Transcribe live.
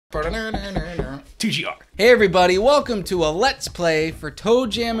TGR. Hey everybody, welcome to a Let's Play for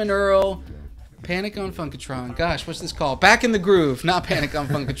Toejam Earl Panic on Funkatron. Gosh, what's this called? Back in the Groove, not Panic on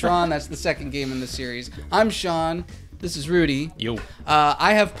Funkatron. That's the second game in the series. I'm Sean. This is Rudy. Yo.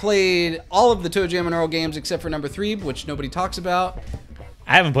 I have played all of the Toejam Earl games except for number 3, which nobody talks about.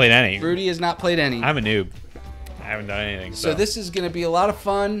 I haven't played any. Rudy has not played any. I'm a noob. I haven't done anything. So this is going to be a lot of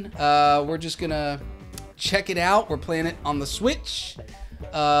fun. We're just going to check it out. We're playing it on the Switch.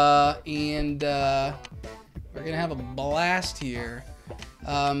 And we're going to have a blast here.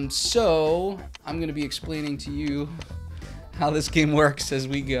 So I'm going to be explaining to you how this game works as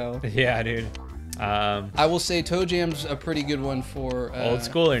we go. Yeah, dude. I will say Toejam's a pretty good one for old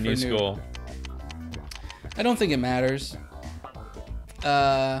school or new school? I don't think it matters.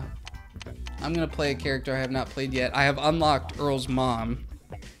 I'm going to play a character I have not played yet. I have unlocked Earl's mom.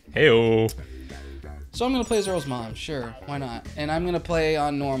 Hey-o. So I'm going to play as Earl's mom. Sure, why not? And I'm going to play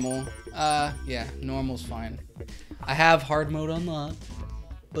on normal. Yeah, normal's fine. I have hard mode unlocked,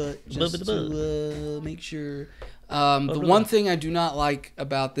 but just to make sure. The one thing I do not like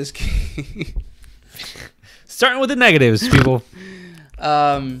about this game... Starting with the negatives, people.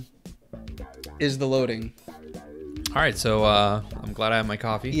 Is the loading. All right, so I'm glad I have my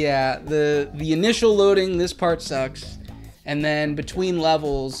coffee. Yeah, the initial loading, this part sucks. And then between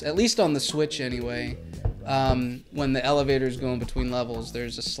levels, at least on the Switch anyway, when the elevator's going between levels,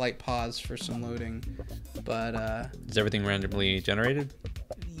 there's a slight pause for some loading. But is everything randomly generated?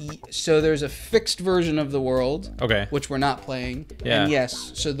 So there's a fixed version of the world, okay, which we're not playing. Yeah. And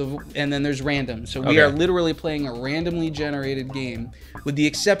yes, so and then there's random. So we are literally playing a randomly generated game, with the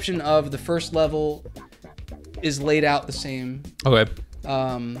exception of the first level is laid out the same. Okay.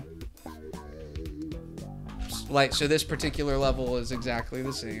 Like, so this particular level is exactly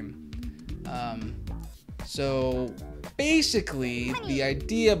the same. So basically, the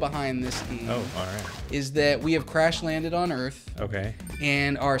idea behind this game is that we have crash landed on Earth. Okay.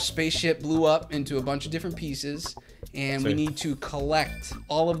 And our spaceship blew up into a bunch of different pieces, and we need to collect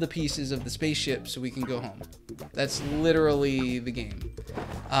all of the pieces of the spaceship so we can go home. That's literally the game.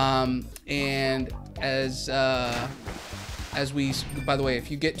 And as we, by the way,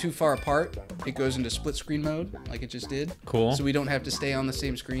 if you get too far apart, it goes into split screen mode, like it just did. Cool. So we don't have to stay on the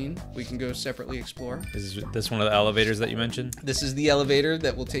same screen. We can go separately explore. Is this one of the elevators that you mentioned? This is the elevator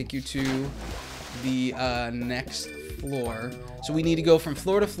that will take you to the next floor. So we need to go from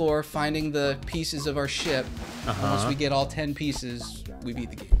floor to floor, finding the pieces of our ship. Once we get all 10 pieces, we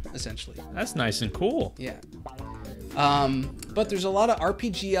beat the game, essentially. That's nice and cool. Yeah. But there's a lot of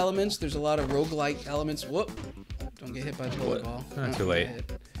RPG elements. There's a lot of roguelike elements. Whoop. Don't get hit by the bullet ball. Not too late.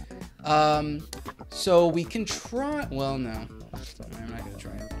 So we can try... Well, no. I'm not going to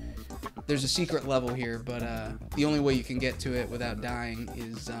try it. There's a secret level here, but the only way you can get to it without dying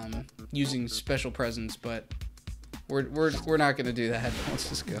is using special presents, but we're not going to do that. Let's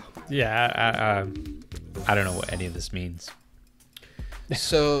just go. Yeah, I don't know what any of this means.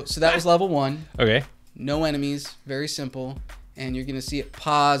 So that was level 1. Okay. No enemies. Very simple. And you're going to see it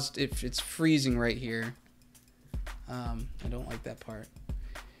paused if it's freezing right here. I don't like that part.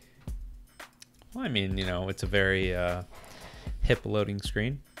 Well, I mean, you know, it's a very hip loading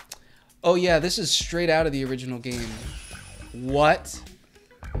screen. Oh, yeah, this is straight out of the original game. What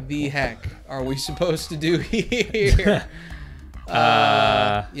the heck are we supposed to do here?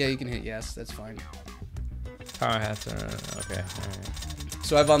 Yeah, you can hit yes. That's fine. Power hats are... Okay. All right.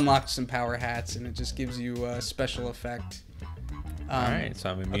 So I've unlocked some power hats, and it just gives you a special effect. All right, so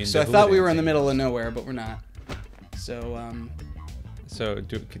I'm immune So I thought we were in the middle of nowhere, but we're not. So, So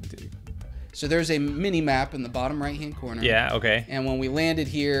there's a mini map in the bottom right-hand corner. Yeah, okay. And when we landed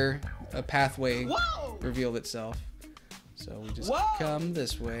here, a pathway revealed itself. So we just come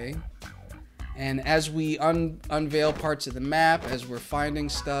this way. And as we unveil parts of the map, as we're finding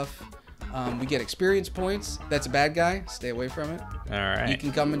stuff, we get experience points. That's a bad guy. Stay away from it. All right. You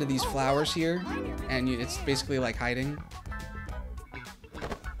can come into these flowers here, and it's basically like hiding.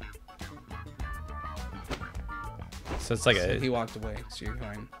 So it's like he walked away, so you're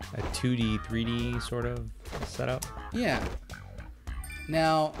fine. A 2D, 3D sort of setup. Yeah.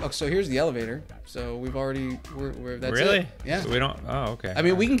 Now, so here's the elevator. So we've already, that's really? It. Yeah. So we don't. Oh, okay. I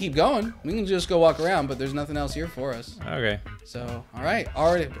mean, we can keep going. We can just go walk around, but there's nothing else here for us. Okay. So, all right,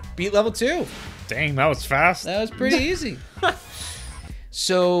 already beat level 2. Dang, that was fast. That was pretty easy.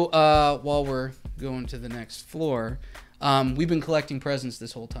 So while we're going to the next floor, we've been collecting presents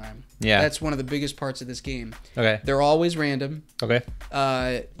this whole time. Yeah. That's one of the biggest parts of this game. Okay. They're always random. Okay.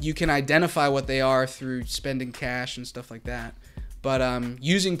 You can identify what they are through spending cash and stuff like that. But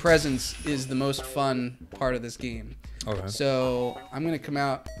using presents is the most fun part of this game. Okay. So I'm gonna come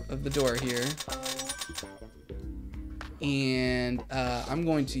out of the door here, and I'm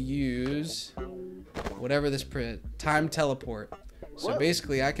going to use whatever this time teleport. So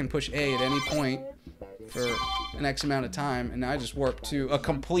basically, I can push A at any point for an X amount of time, and now I just warp to a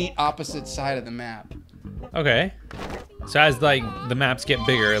complete opposite side of the map. Okay. So as like the maps get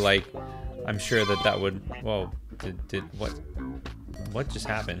bigger, like I'm sure that would. Whoa. Did what just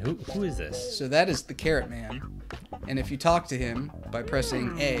happened? Who is this? So that is the Carrot Man, and if you talk to him by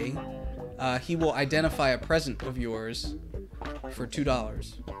pressing A, he will identify a present of yours for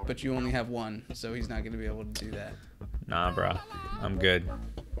 $2, but you only have one, so he's not going to be able to do that. Nah, bro. I'm good.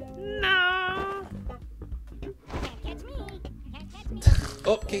 No.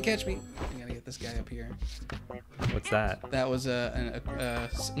 Oh, can't catch me. I gotta get this guy up here. What's that? That was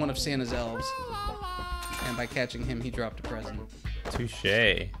one of Santa's elves, and by catching him, he dropped a present.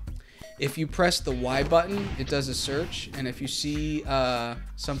 Touche. If you press the Y button, it does a search, and if you see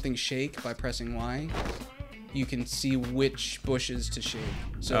something shake by pressing Y, you can see which bushes to shake.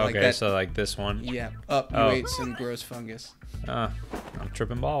 So Okay, like that, so like this one. yeah. Up, you ate some gross fungus. I'm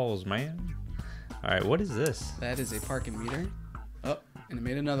tripping balls, man. All right, what is this? That is a parking meter. Oh, and it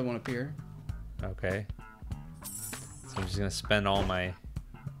made another one appear. Okay. So I'm just gonna spend all my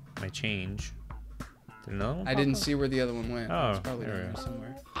change. Did another one I didn't see where the other one went. Oh, It's probably there we down there go.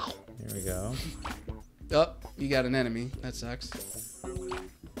 somewhere. Here we go. Oh, you got an enemy. That sucks.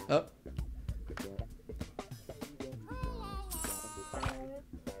 Oh.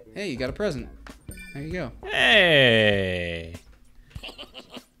 Hey, you got a present. There you go. Hey!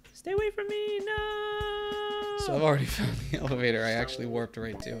 Stay away from me, no! So I've already found the elevator. I actually warped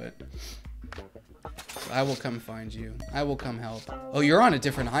right to it. So I will come find you. I will come help. Oh, you're on a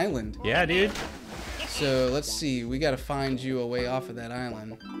different island. Yeah, dude. So let's see. We got to find you a way off of that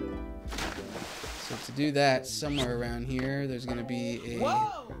island. So to do that, somewhere around here, there's going to be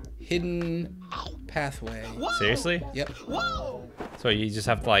a hidden pathway. Seriously? Yep. So you just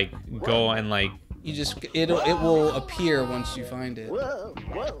have to like go and like. You just it will appear once you find it.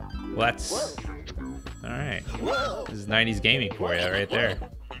 Let's. All right. This is 90s gaming for you right there.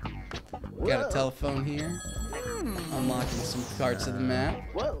 Got a telephone here. Unlocking some parts of the map.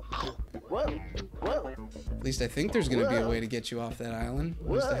 At least I think there's going to be a way to get you off that island.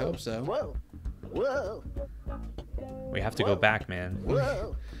 At least I hope so. We have to go back, man.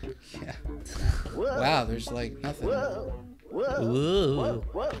 Yeah. Wow, there's like nothing. Ooh.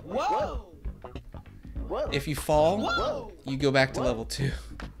 If you fall, you go back to level 2.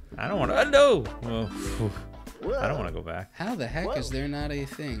 I don't want to. No. Oh, I don't want to go back. How the heck is there not a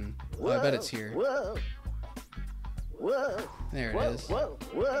thing? Oh, I bet it's here. There it is.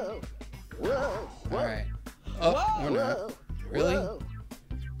 Alright. Oh, or not. Really? Well,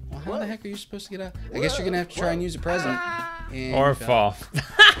 how the heck are you supposed to get out? I guess you're going to have to try and use a present. And Or you fell.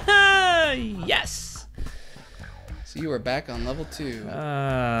 fall. Yes. So you are back on level 2.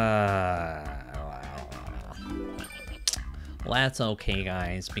 Well, that's okay,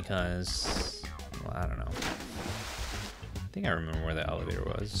 guys, because well, I don't know. I think I remember where the elevator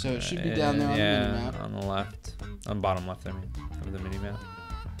was. So it should be down there on the minimap. On the left, on the bottom left, I mean, of the minimap.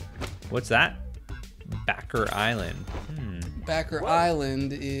 What's that? Backer Island. Backer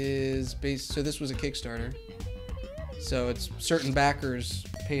Island is based. So this was a Kickstarter. So it's certain backers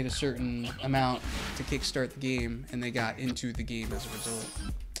paid a certain amount to kickstart the game, and they got into the game as a result.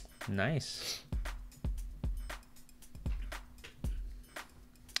 Nice.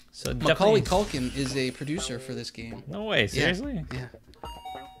 So Macaulay definitely- Culkin is a producer for this game. No way, seriously? Yeah.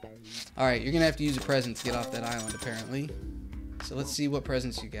 All right, you're gonna have to use a present to get off that island, apparently. So let's see what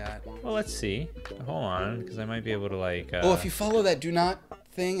presents you got. Well, let's see. Hold on, because I might be able to like. Oh, if you follow that do not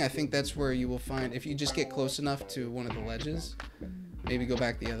thing, I think that's where you will find. If you just get close enough to one of the ledges, maybe go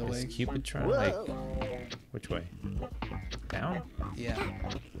back the other way. Is Cupid trying to like? Which way? Down? Yeah.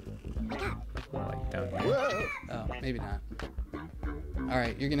 Like down here. Oh, maybe not. All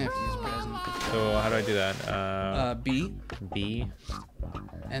right, you're gonna have to use a present. So how do I do that? B, B.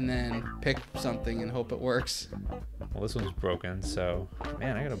 and then pick something and hope it works. Well, this one's broken, so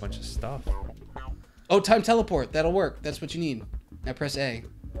man, I got a bunch of stuff. Oh, time teleport. That'll work. That's what you need. Now press A.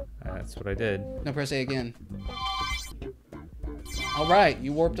 That's what I did. No, press A again. All right,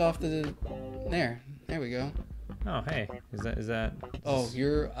 you warped off the. There. There we go. Oh, hey, is that? Oh,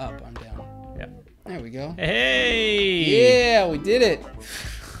 you're up. I'm down. Yeah. There we go. Hey! Yeah, we did it.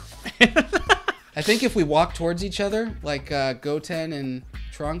 I think if we walk towards each other, like Goten and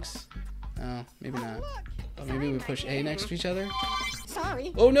Trunks. Oh, maybe not. Oh, maybe we push A next to each other.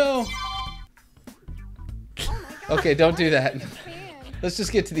 Sorry. Oh no! Okay, don't do that. Let's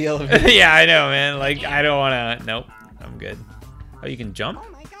just get to the elevator. Yeah, I know, man. Like, I don't want to. Nope. I'm good. Oh, you can jump?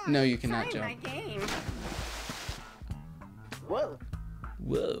 No, you cannot jump. Whoa.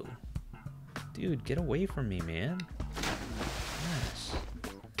 Whoa. Dude, get away from me, man. Gosh.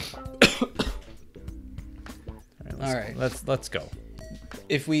 All right. Let's go.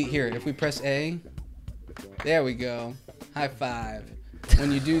 If we press A, there we go. High five.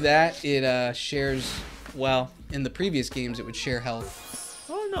 When you do that, it shares. Well, in the previous games, it would share health.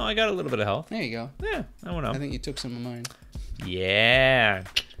 Oh no, I got a little bit of health. There you go. Yeah, I went up. I think you took some of mine. Yeah.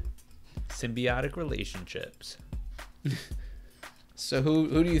 Symbiotic relationships. So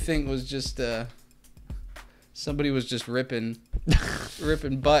who do you think was just somebody was just ripping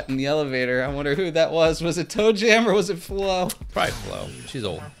butt in the elevator? I wonder who that was. Was it Toejam or was it Flo? Probably Flo. She's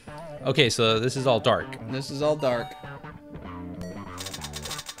old. Okay, so this is all dark. This is all dark.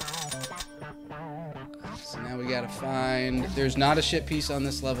 So now we gotta find. There's not a ship piece on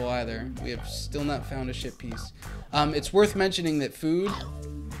this level either. We have still not found a ship piece. It's worth mentioning that food,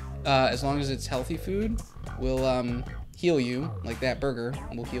 as long as it's healthy food, will heal you. Like that burger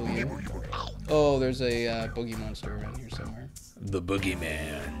will heal you. Oh, there's a boogie monster around here somewhere. The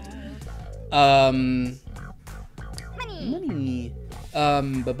boogeyman. Money.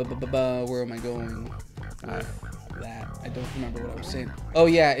 Where am I going? That. I don't remember what I was saying. Oh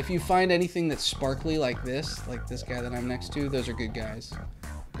yeah, if you find anything that's sparkly like this guy that I'm next to, those are good guys.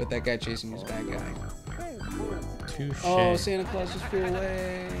 But that guy chasing you is a bad guy. Touche. Oh, Santa Claus just flew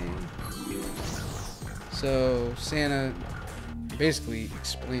away. So Santa, basically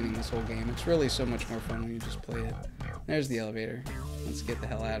explaining this whole game. It's really so much more fun when you just play it. There's the elevator. Let's get the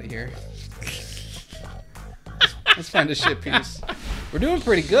hell out of here. Let's find a ship piece. We're doing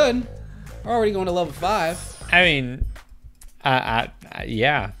pretty good. We're already going to level 5. I mean,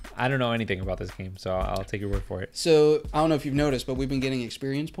 yeah. I don't know anything about this game, so I'll take your word for it. So I don't know if you've noticed, but we've been getting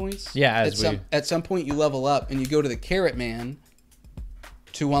experience points. Yeah, at some point you level up and you go to the Carrot Man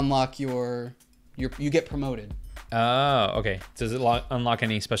to unlock you get promoted. Oh, okay. Does it unlock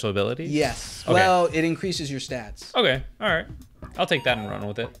any special abilities? Yes. Okay. Well, it increases your stats. Okay. All right. I'll take that and run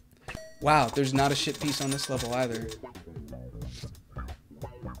with it. Wow, there's not a ship piece on this level either.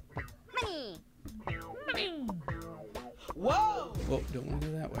 Whoa! Whoa, don't want to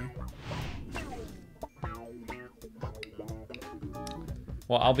go that way.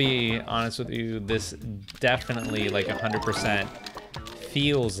 Well, I'll be honest with you. This definitely, like 100%,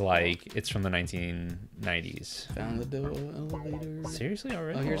 feels like it's from the 1990s. Found the elevator. Seriously,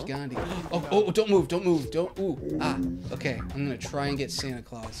 already? Oh, here's Gandhi. Oh, don't move, don't move, don't. Ooh, okay. I'm gonna try and get Santa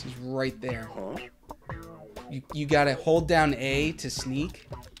Claus. He's right there. You gotta hold down A to sneak.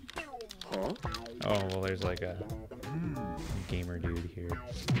 Oh, well, there's like a gamer dude here.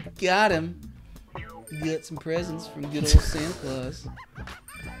 Got him. You got some presents from good old Santa Claus.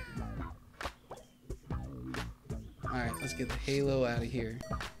 Alright, let's get the Halo out of here.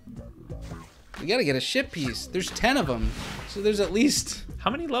 We gotta get a ship piece. There's 10 of them. So there's at least...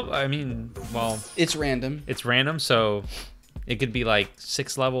 How many levels? I mean, well... It's random. It's random, so it could be like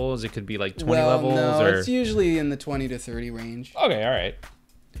 6 levels. It could be like 20 well, levels. No, or... it's usually in the 20 to 30 range. Okay, all right.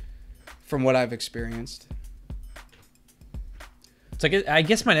 From what I've experienced. So I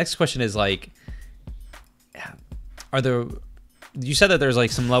guess my next question is like, are there? You said that there's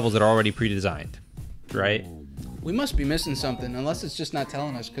like some levels that are already pre-designed, right? We must be missing something, unless it's just not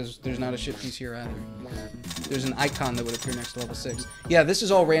telling us, because there's not a ship piece here either. There's an icon that would appear next to level 6. Yeah, this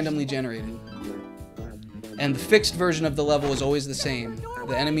is all randomly generated. And the fixed version of the level is always the same.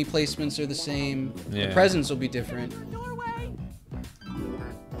 The enemy placements are the same. Yeah. The presents will be different.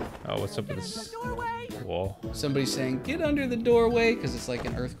 Oh, what's up with this wall? Somebody's saying, get under the doorway, because it's like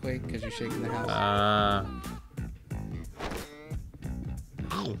an earthquake, because you're shaking the house.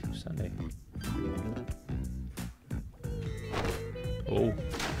 Ooh, Sunday. Oh.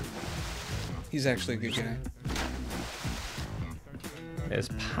 He's actually a good guy. There's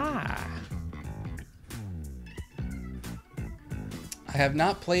pie. I have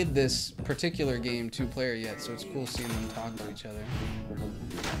not played this particular game 2-player yet, so it's cool seeing them talk to each other.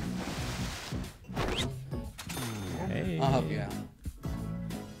 Hey. I'll help you out.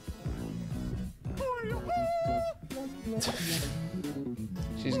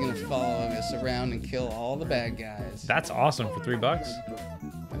 She's gonna follow us around and kill all the bad guys. That's awesome for $3. I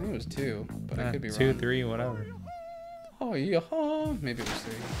think it was 2, but I could be 2, wrong. 3, whatever. Oh yeah, maybe it was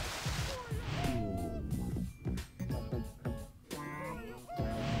 3.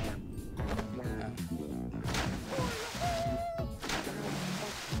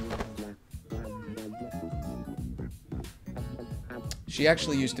 She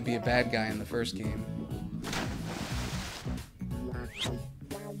actually used to be a bad guy in the first game.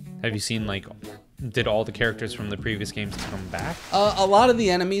 Have you seen like, did all the characters from the previous games come back? A lot of the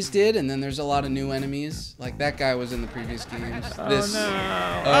enemies did, and then there's a lot of new enemies. Like that guy was in the previous games. Oh This, no!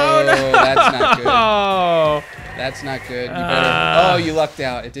 oh, no! that's not good. Oh! That's not good. You better. Oh, you lucked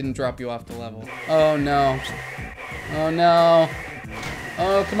out. It didn't drop you off the level. Oh no. Oh no.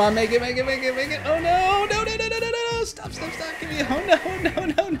 Oh, come on, make it, make it, make it, make it. Oh no, no, no, no, no, no, no. Stop, stop, stop. Give me. Oh no, no,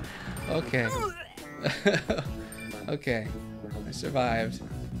 no, no. Okay. Okay. I survived.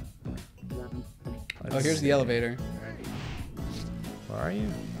 Oh, here's the elevator. Where are you?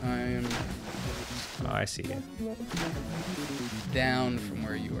 I am Oh, I see you. down from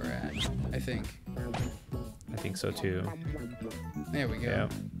where you were at, I think. I think so too. There we go. Yeah.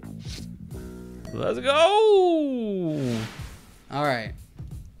 Let's go! All right.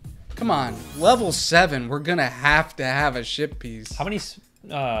 Come on. Level 7. We're going to have a ship piece. How many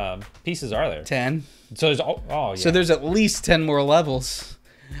pieces are there? 10. So there's oh yeah. So there's at least 10 more levels.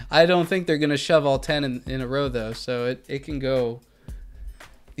 I don't think they're going to shove all 10 in a row, though. So it can go...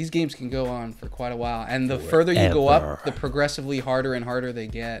 These games can go on for quite a while. And the further you go up, the progressively harder and harder they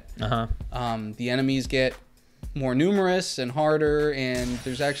get. Uh-huh. The enemies get more numerous and harder. And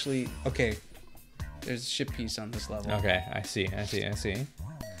there's actually... Okay. There's a ship piece on this level. Okay, I see.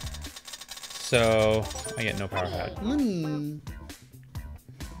 So I get no power pad.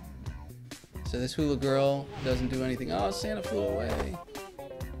 So this hula girl doesn't do anything. Oh, Santa flew away.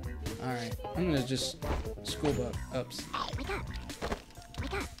 All right, I'm gonna just school ups.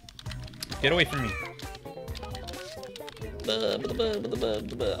 Get away from me.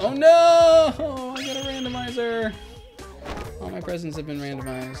 Oh no! I got a randomizer. All my presents have been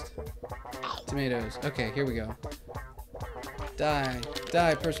randomized. Tomatoes. Okay, here we go. Die.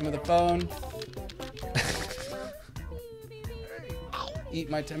 Die, person with a phone. Eat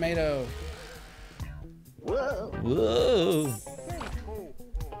my tomato. Whoa.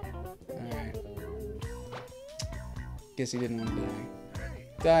 Alright. Guess he didn't want to die.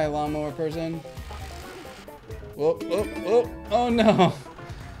 Die, lawnmower person. Whoop, whoop, whoop. Oh no.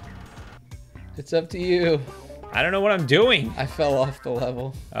 It's up to you. I don't know what I'm doing. I fell off the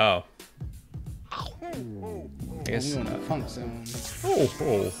level. Oh. I guess. I'm in the funk zone. Oh.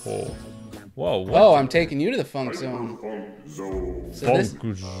 Whoa. What? Oh, I'm taking you to the funk zone. So this,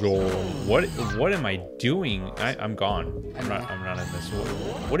 Funk zone. What am I doing? I'm gone. I'm not in this.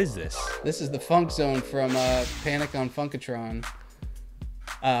 What is this? this is the funk zone from Panic on Funkatron.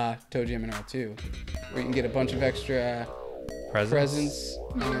 Toejam Earl 2. Where you can get a bunch of extra presents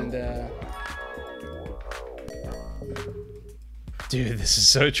and Dude, this is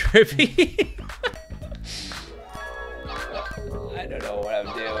so trippy. I don't know what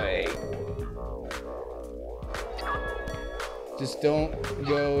I'm doing. just don't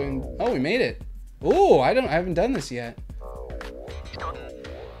go and... Oh, we made it. Oh, I haven't done this yet.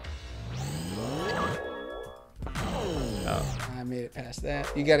 I made it past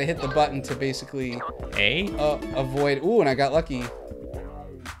that. You got to hit the button to basically avoid. Ooh, and I got lucky.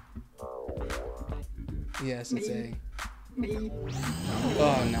 Yes, it's A.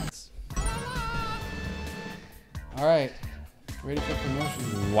 Oh, nuts. All right, ready for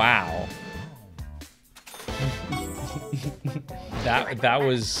promotion. Wow. that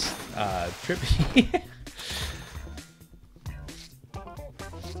was trippy.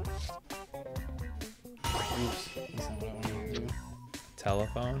 Oops, that's not what I wanted to do.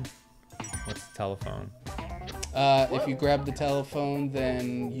 Telephone? What's the telephone? If you grab the telephone,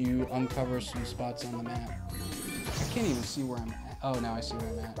 then you uncover some spots on the map. I can't even see where I'm at. Oh, now I see where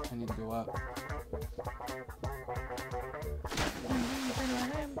I'm at. I need to go up.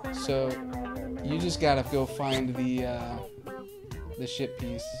 So, you just gotta go find the ship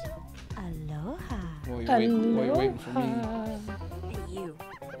piece. Aloha. While you're waiting for me. You.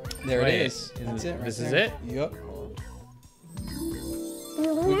 There Wait, it is. That's it right this there. is it? Yep.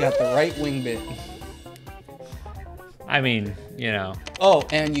 We got the right wing bit. I mean, you know. Oh,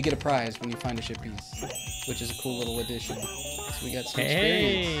 and you get a prize when you find a ship piece, which is a cool little addition. So we got some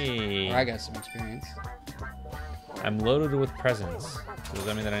experience. Or I got some experience. I'm loaded with presents. Does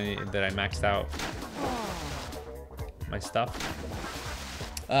that mean that I maxed out my stuff?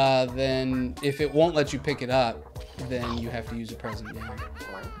 Then if it won't let you pick it up, then you have to use a present now.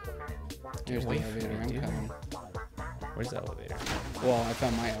 Here's the Wait for elevator. me, I'm dude. coming. Where's the elevator? Well, I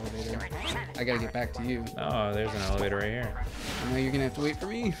found my elevator. I gotta get back to you. Oh, there's an elevator right here. Now you're gonna have to wait for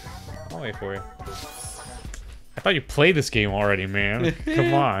me. I'll wait for you. I thought you played this game already, man.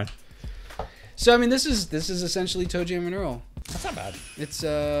 Come on. So I mean, this is essentially Toejam Earl. That's not bad. It's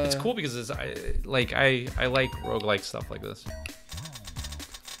cool because I like roguelike stuff like this.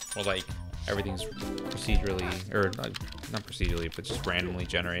 Or like everything's procedurally, or not procedurally, but just randomly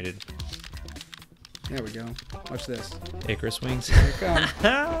generated. There we go. Watch this. Icarus wings. Here it comes.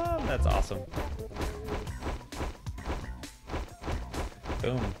 That's awesome.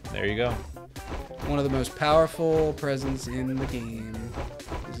 Boom. There you go. One of the most powerful presents in the game.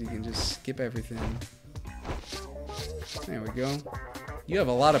 Because you can just skip everything. There we go. You have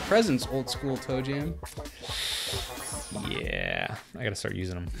a lot of presents, old school Toejam. Yeah. I gotta start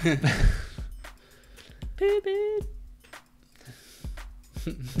using them.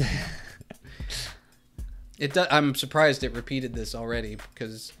 I'm surprised it repeated this already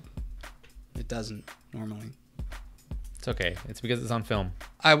because it doesn't normally. It's okay. It's because it's on film.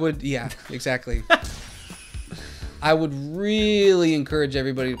 I would, yeah, exactly. I would really encourage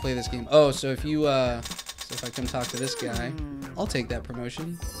everybody to play this game. Oh, so if you, so if I come talk to this guy, I'll take that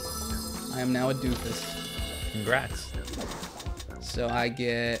promotion. I am now a doofus. Congrats. So I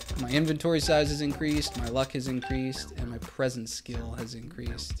get, my inventory size has increased, my luck has increased, and my present skill has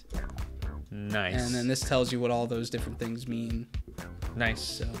increased. Nice. And then this tells you what all those different things mean. Nice.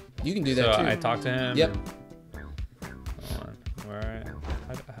 So you can do that too. So I talked to him. Yep. Hold on. Where?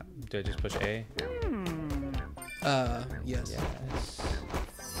 Do I just push A? Yes. Yes.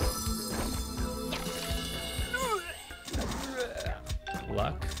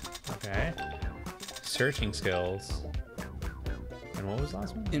 Luck. Okay. Searching skills. And what was the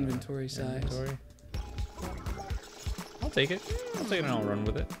last one? Inventory size. Inventory. I'll take it. I'll take it and I'll run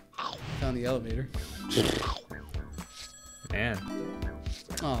with it. Found the elevator. Man.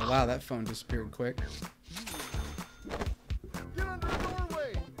 Oh wow, that phone disappeared quick.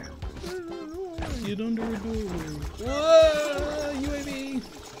 Get under a doorway. Whoa! UAV.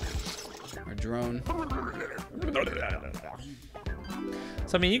 Our drone.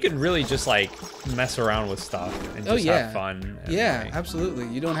 So I mean, you can really just like mess around with stuff and just have fun. And, Yeah, like, absolutely.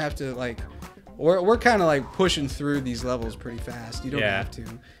 You don't have to like. We're kind of like pushing through these levels pretty fast. You don't have to.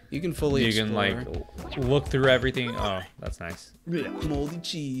 You can fully. You can like look through everything. Oh, that's nice. Moldy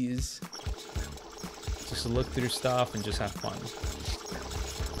cheese. Just look through stuff and just have fun.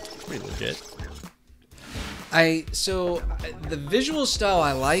 Pretty legit. So the visual style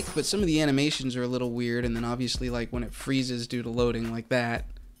I like, but some of the animations are a little weird, and then obviously like when it freezes due to loading like that,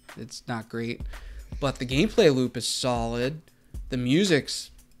 it's not great. But the gameplay loop is solid. The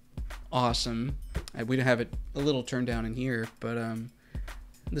music's awesome. We have it a little turned down in here, but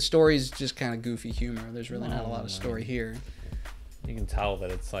the story's just kind of goofy humor. There's really not a lot of story here. You can tell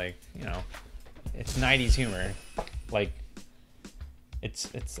that it's like, you know, it's 90s humor. Like it's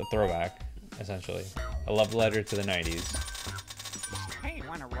a throwback. Essentially, a love letter to the 90s. Hey,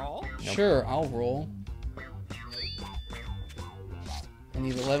 wanna roll? Nope. Sure, I'll roll. I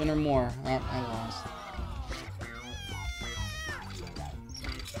need 11 or more. Oh, I lost.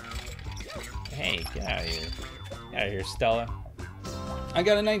 Hey, get out of here. Get out of here, Stella. I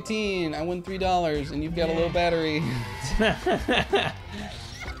got a 19. I win $3, and you've got a low battery.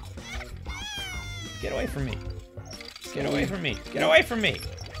 Get away from me. Get away from me. Get away from me.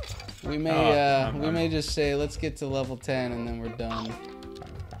 We may we may just say let's get to level 10 and then we're done.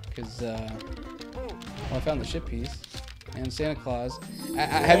 Cause well, I found the ship piece and Santa Claus.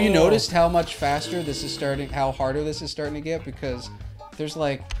 Have you noticed how much faster this is starting? How harder this is starting to get? Because there's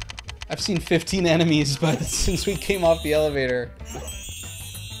like I've seen 15 enemies, but since we came off the elevator.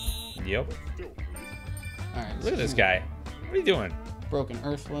 Yep. All right. Look at this guy. What are you doing? Broken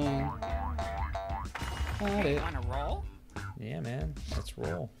Earthling. Got it. Wanna roll? Yeah, man. Let's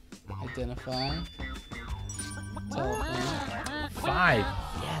roll. Identify. Telephone. 5.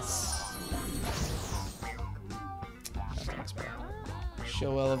 Yes. Thanks, bro.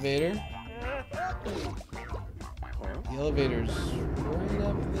 Show elevator. The elevator's right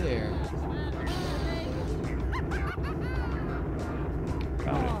up there.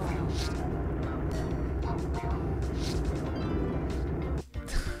 Found it.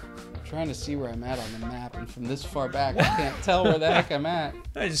 I'm trying to see where I'm at on the map, and from this far back, I can't tell where the heck I'm at.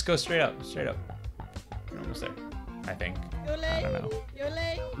 No, just go straight up. Straight up. You're almost there. I think. I don't know.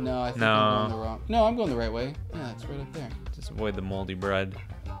 No, I think No. I'm going the wrong. No, I'm going the right way. Yeah, it's right up there. Just avoid the moldy bread.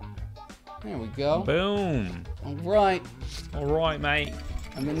 There we go. Boom. All right. All right, mate.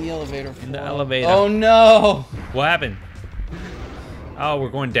 I'm in the elevator. In the floor. elevator. Oh no! What happened? Oh, we're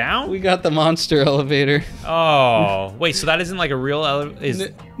going down? We got the monster elevator. Oh, wait, so that isn't like a real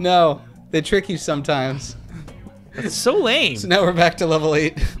elevator? No, they trick you sometimes. It's so lame. So now we're back to level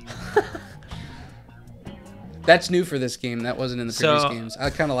 8. That's new for this game. That wasn't in the previous games. I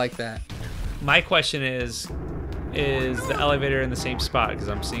kind of like that. My question is the elevator in the same spot? Because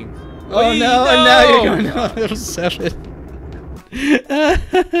I'm seeing... Oh no, and now you're going to level 7.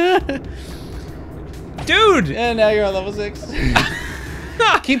 Dude! And now you're on level 6.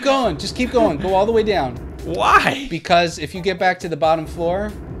 Keep going. Just keep going. Go all the way down. Why? Because if you get back to the bottom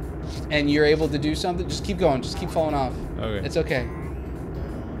floor and you're able to do something, just keep going. Just keep falling off. Okay. It's okay.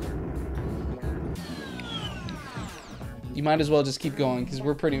 You might as well just keep going because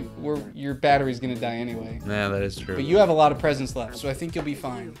your battery's gonna die anyway. Nah, that is true. But you have a lot of presents left, so I think you'll be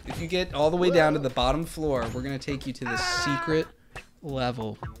fine. If you get all the way down to the bottom floor, we're gonna take you to the secret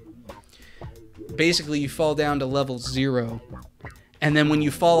level. Basically, you fall down to level 0. And then when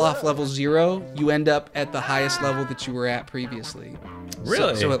you fall off level 0, you end up at the highest level that you were at previously.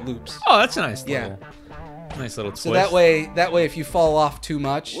 Really? So it loops. Oh, that's a nice Yeah. nice little twist. So that way if you fall off too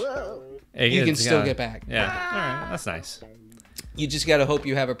much, you can still get back. Yeah. All right. That's nice. You just gotta hope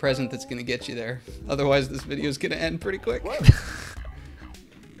you have a present that's gonna get you there. Otherwise, this video is gonna end pretty quick.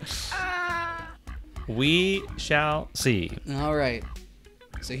 We shall see. All right.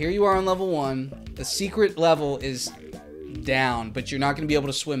 So here you are on level 1. The secret level is down, but you're not gonna be able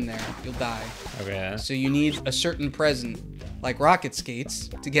to swim there. You'll die. Okay. So you need a certain present, like rocket skates,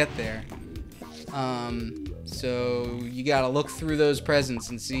 to get there. So you gotta look through those presents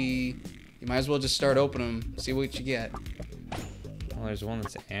and see. You might as well just start opening them, see what you get. Well, there's one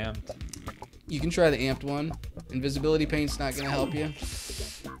that's amped. You can try the amped one. Invisibility paint's not gonna help you.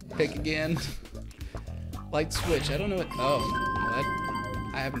 Pick again. Light switch. I don't know what. Oh, what?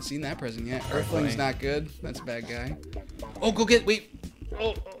 I haven't seen that present yet. Earthling's not good. That's a bad guy. Oh, go get. Wait.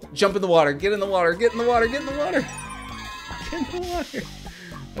 Oh, jump in the water. Get in the water. Get in the water. Get in the water. Get in the water.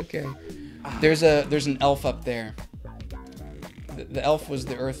 Okay. There's an elf up there. The elf was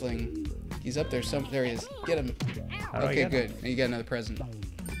the Earthling. He's up there. There he is. Get him. How do I Okay, get good. Now you got another present.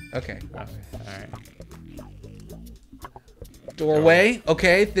 Okay. Okay. All right. Doorway.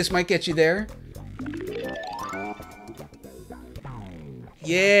 Okay, this might get you there.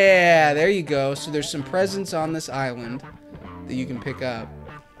 Yeah, there you go. So there's some presents on this island that you can pick up.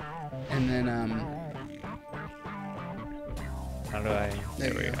 And then, How do I?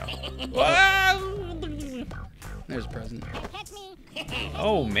 There we you go. there's a present.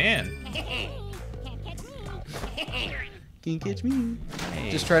 Oh man. Can you catch me? Hey.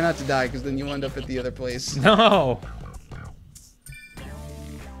 Just try not to die, because then you end up at the other place. No.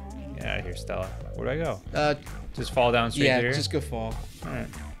 Get out of here, Stella. Where do I go? Just fall down straight Yeah, here? just go fall. All right.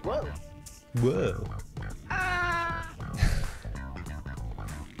 Whoa. Whoa.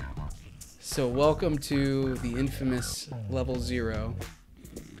 So welcome to the infamous level 0.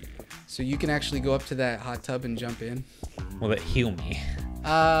 So you can actually go up to that hot tub and jump in. Will it heal me?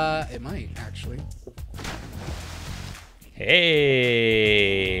 It might, actually.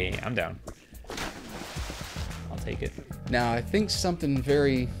 Hey, I'm down. I'll take it. Now, I think something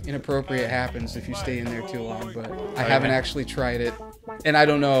very inappropriate happens if you stay in there too long, but I haven't actually tried it. And I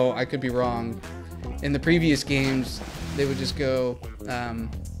don't know, I could be wrong. In the previous games, they would just go,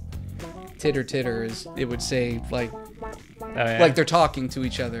 titter titter, as it would say, like, like they're talking to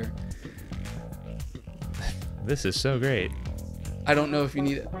each other. This is so great. I don't know if you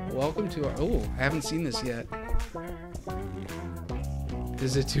need it. Welcome to our, oh, I haven't seen this yet.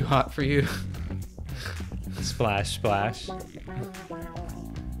 Is it too hot for you? Splash, splash.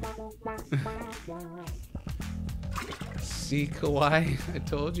 See, Kawaii? I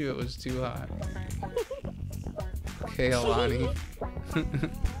told you it was too hot. Okay, Alani.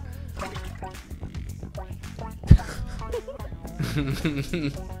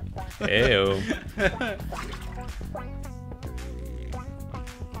 Ew.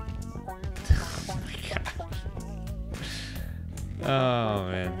 Oh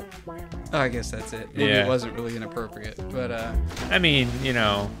man. Oh, I guess that's it. Maybe Yeah. it wasn't really inappropriate, but I mean, you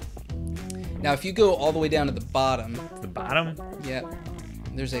know, now if you go all the way down to the bottom, the bottom. yep,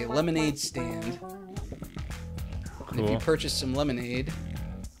 there's a lemonade stand. And if you Cool. purchase some lemonade,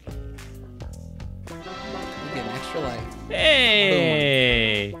 you get an extra life.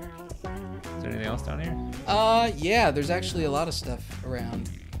 Hey. Is there anything else down here? Yeah, there's actually a lot of stuff around.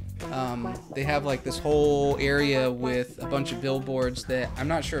 They have like this whole area with a bunch of billboards that I'm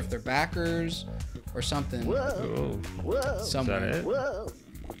not sure if they're backers or something. Ooh. Is Somewhere. that it?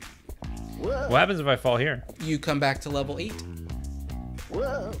 What happens if I fall here? You come back to level 8.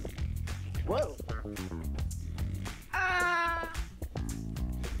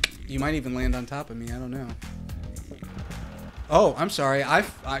 You might even land on top of me. I don't know. Oh, I'm sorry.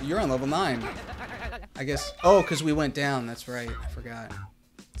 You're on level 9. I guess. Oh, because we went down. That's right. I forgot.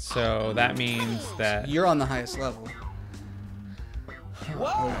 So that means that. You're on the highest level. Oh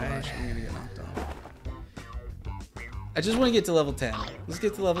Alright. gosh, I'm gonna get knocked off. I just want to get to level 10. Let's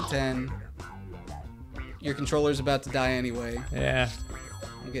get to level 10. your controller's about to die anyway. Yeah.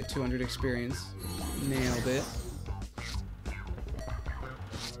 You get 200 experience. Nailed it.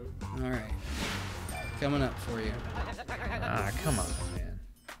 All right. Coming up for you. Ah, come on, man.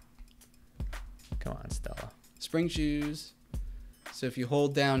 Come on, Stella. Spring shoes. So if you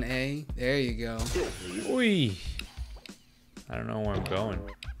hold down A, there you go. Oi. I don't know where I'm going.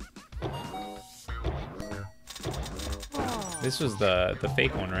 This was the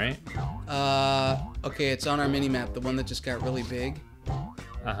fake one, right? Okay, it's on our mini map. The one that just got really big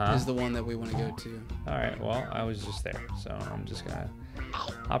Uh-huh. is the one that we want to go to. All right, well, I was just there, so I'm just gonna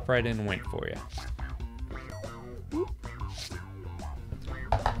hop right in and wait for you.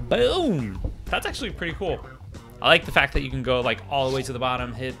 Boom! That's actually pretty cool. I like the fact that you can go like all the way to the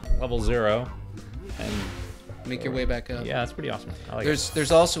bottom, hit level 0, and Make your way back up. yeah, that's pretty awesome. I like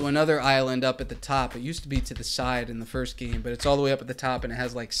There's also another island up at the top. It used to be to the side in the first game, but it's all the way up at the top, and it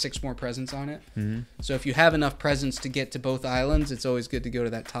has like 6 more presents on it. Mhm. So if you have enough presents to get to both islands, it's always good to go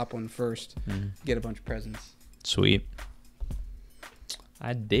to that top one first. Get a bunch of presents. it. Sweet.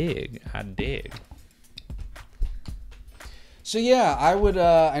 I dig. I dig. So yeah, I would.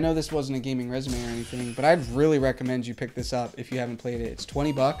 I know this wasn't a gaming resume or anything, but I'd really recommend you pick this up if you haven't played it. It's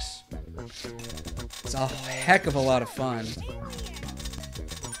 $20. It's a heck of a lot of fun.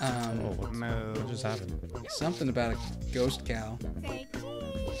 Oh, what just happened? Something about a ghost cow.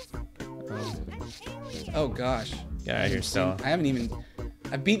 Oh gosh. Get out of here, Stella. I haven't even.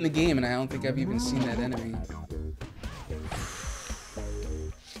 I've beaten the game and I don't think I've even seen that enemy.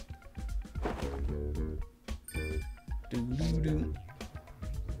 Doo-doo-doo.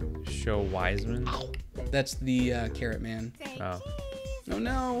 Show Wiseman. That's the Carrot Man. Oh. No,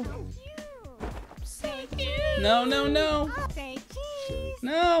 no. No, no, no. Say cheese.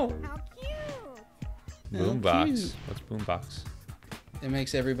 No. How cute. No, Boombox. cute. What's Boombox? It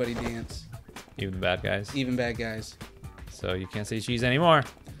makes everybody dance. Even the bad guys. Even bad guys. So you can't say cheese anymore.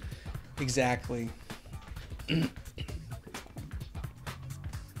 Exactly. And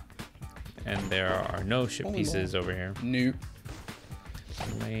there are no ship Oh, pieces over here. Nope.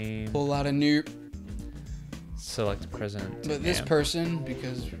 Lame. Whole lot of nope. Select present. But this Damn. person,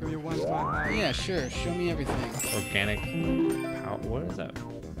 because... Yeah, sure. Show me everything. Organic. What is that?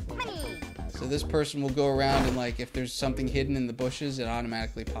 So this person will go around and, like, if there's something hidden in the bushes, it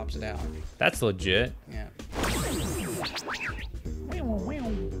automatically pops it out. That's legit. Yeah.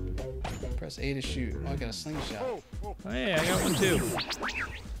 Press A to shoot. Oh, I got a slingshot. Oh, hey, I got one too.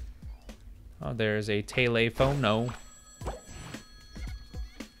 Oh, there's a telephono.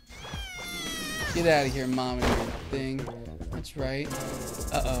 Get out of here, mom and your thing. That's right.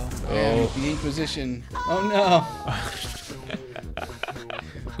 Uh-oh. Oh. Yeah, the Inquisition. Oh, no.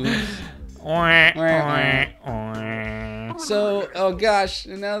 So, oh gosh,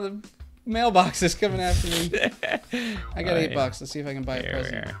 and now the mailbox is coming after me. I got $8. Let's see if I can buy a Here,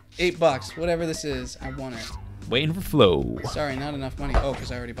 present. here. $8, whatever this is. I want it. Waiting for Flo. Sorry, not enough money. Oh,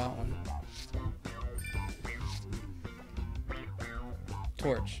 because I already bought one.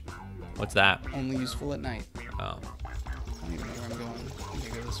 Torch. What's that? Only useful at night. Oh. I don't even know where I'm going. I'm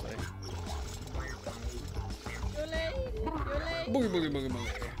gonna go this way. Boogie, boogie, boogie,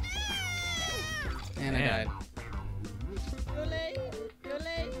 boogie. And I Man. died.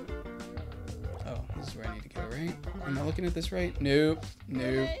 Oh, this is where I need to go, right? Am I looking at this right? Nope.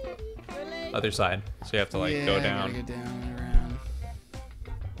 Nope. Other side. So you have to like Yeah, go I down. gotta go down and around.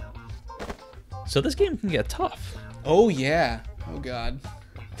 So this game can get tough. Oh, yeah. Oh, God.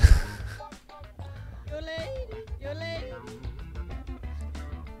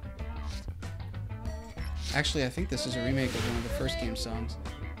 Actually, I think this is a remake of one of the first game songs.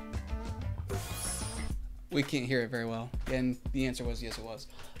 We can't hear it very well. And the answer was yes, it was.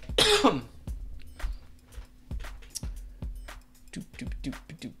 Doop, doop, doop,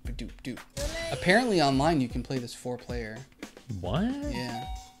 doop, doop, doop. Apparently online you can play this 4-player. What? Yeah.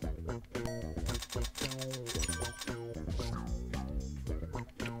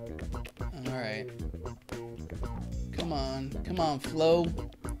 Alright. Come on, Flo.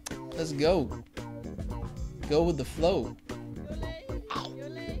 Let's go. Go with the flow.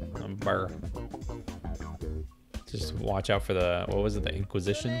 Burr. Just watch out for the, what was it, the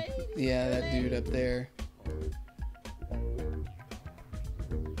Inquisition? Yeah, that dude up there.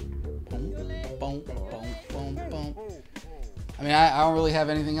 Boom, boom, boom, boom, boom. I mean, I don't really have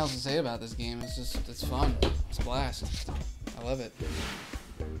anything else to say about this game. It's just, it's fun. It's a blast. I love it.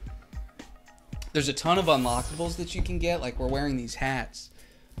 There's a ton of unlockables that you can get. Like, we're wearing these hats.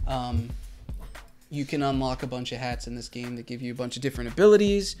 You can unlock a bunch of hats in this game that give you a bunch of different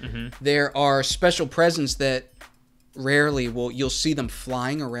abilities. Mm-hmm. There are special presents that rarely you'll see them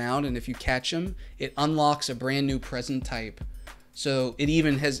flying around, and if you catch them, it unlocks a brand new present type. So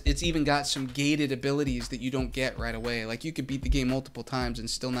it's even got some gated abilities that you don't get right away. Like you could beat the game multiple times and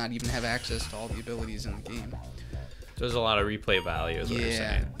still not even have access to all the abilities in the game. There's a lot of replay value, is what you're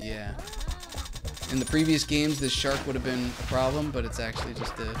saying. Yeah. In the previous games, this shark would have been a problem, but it's actually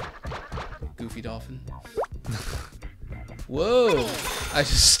just a goofy dolphin. Whoa! I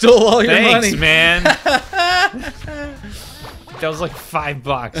just stole all your money. Thanks, man. That was like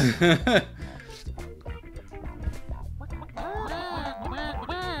 $5.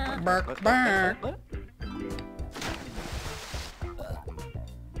 Bark, bark.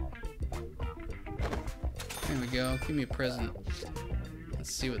 There we go. Give me a present.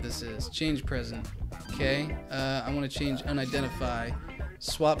 Let's see what this is. Change present. Okay. I want to change unidentify.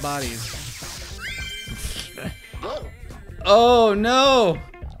 Swap bodies. Oh no!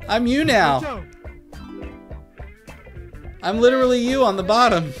 I'm you now. I'm literally you on the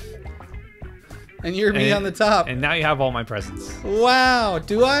bottom. And you're me on the top. And now you have all my presents. Wow,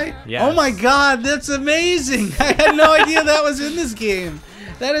 do I? Yes. Oh my god, that's amazing. I had no idea that was in this game.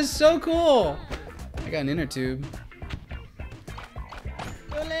 That is so cool. I got an inner tube.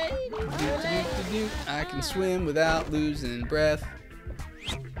 I can swim without losing breath.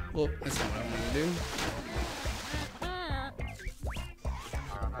 Well, that's not what I wanted to do.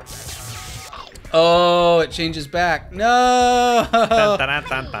 Oh, it changes back. No! Dun, dun,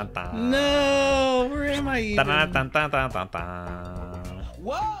 dun, dun, dun. No! Where am I even? Dun, dun, dun, dun, dun, dun.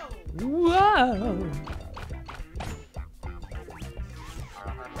 Whoa! Whoa!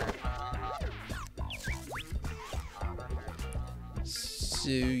 So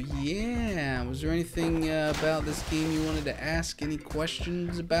yeah, was there anything about this game you wanted to ask? Any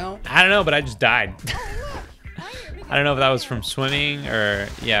questions about? I don't know, but I just died. I don't know if that was from swimming or...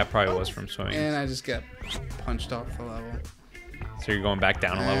 Yeah, it probably was from swimming. And I just got punched off the level. So you're going back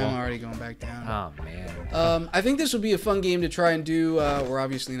down a level? I'm already going back down. Oh, man. I think this would be a fun game to try and do. We're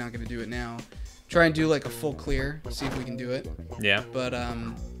obviously not going to do it now. Try and do like a full clear. See if we can do it. Yeah. But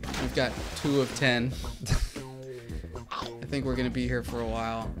we've got 2 of 10. I think we're going to be here for a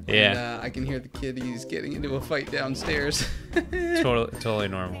while. Yeah. And, I can hear the kiddies getting into a fight downstairs. Totally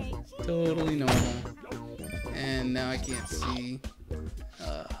normal. Totally normal. And now I can't see.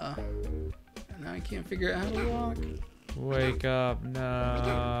 Now I can't figure out how to walk. Wake up.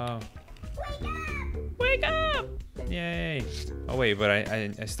 No. Wake up! Yay. Oh, wait, but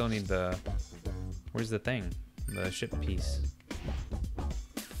I still need the... Where's the thing? The ship piece.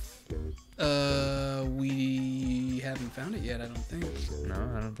 We haven't found it yet, I don't think. No,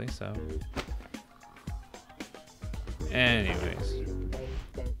 I don't think so. Anyways.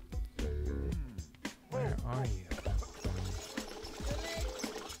 Where are you?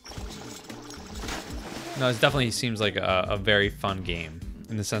 No, it definitely seems like a very fun game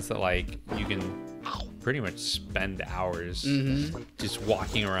in the sense that like you can pretty much spend hours just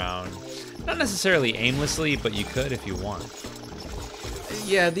walking around. Not necessarily aimlessly, but you could if you want.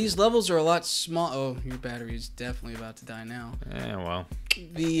 Yeah, these levels are a lot small. Oh, your battery is definitely about to die now. Yeah, well.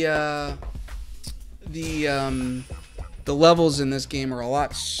 The levels in this game are a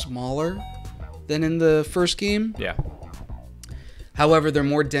lot smaller than in the first game. Yeah. However, they're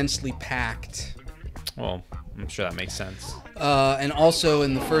more densely packed. Well, I'm sure that makes sense. And also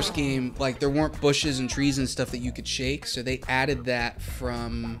in the first game, like there weren't bushes and trees and stuff that you could shake, so they added that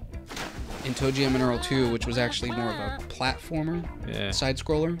from in Toejam Earl 2, which was actually more of a platformer, side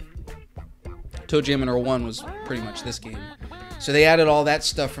scroller. Toejam Earl 1 was pretty much this game. So they added all that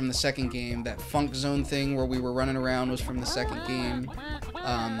stuff from the second game. That funk zone thing where we were running around was from the second game.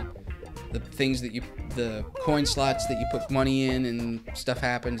 The things that the coin slots that you put money in and stuff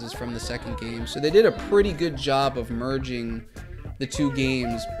happens is from the second game. So they did a pretty good job of merging the 2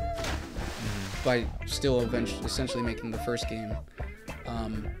 games by still essentially making the first game.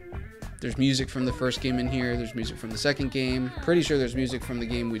 There's music from the first game in here. There's music from the second game. Pretty sure there's music from the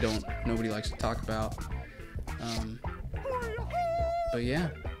game nobody likes to talk about. But yeah,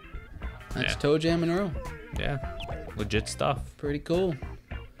 that's Toejam Earl. Yeah, legit stuff. Pretty cool.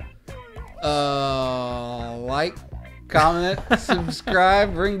 Like, comment,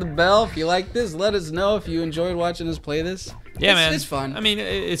 subscribe, ring the bell. If you like this, let us know if you enjoyed watching us play this. Yeah, man. It's fun. I mean,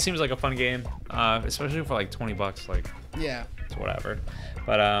 it seems like a fun game, especially for like $20. Like, yeah, it's whatever.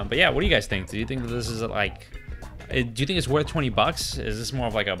 But yeah, what do you guys think? Do you think that this is like? Do you think it's worth $20? Is this more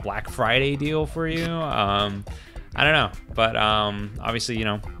of like a Black Friday deal for you? I don't know, but obviously, you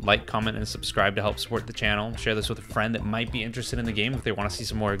know, like, comment, and subscribe to help support the channel. Share this with a friend that might be interested in the game if they want to see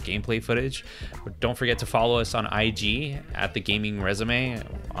some more gameplay footage. But don't forget to follow us on IG at The Gaming Resume.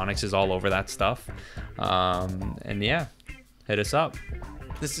 Onyx is all over that stuff. And yeah, hit us up.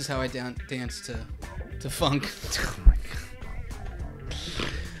 This is how I dance to funk. Oh my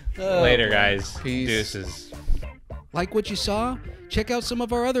God. Later, guys. Peace. Deuces. Like what you saw? Check out some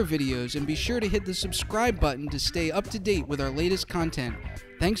of our other videos and be sure to hit the subscribe button to stay up to date with our latest content.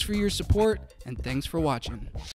 Thanks for your support and thanks for watching.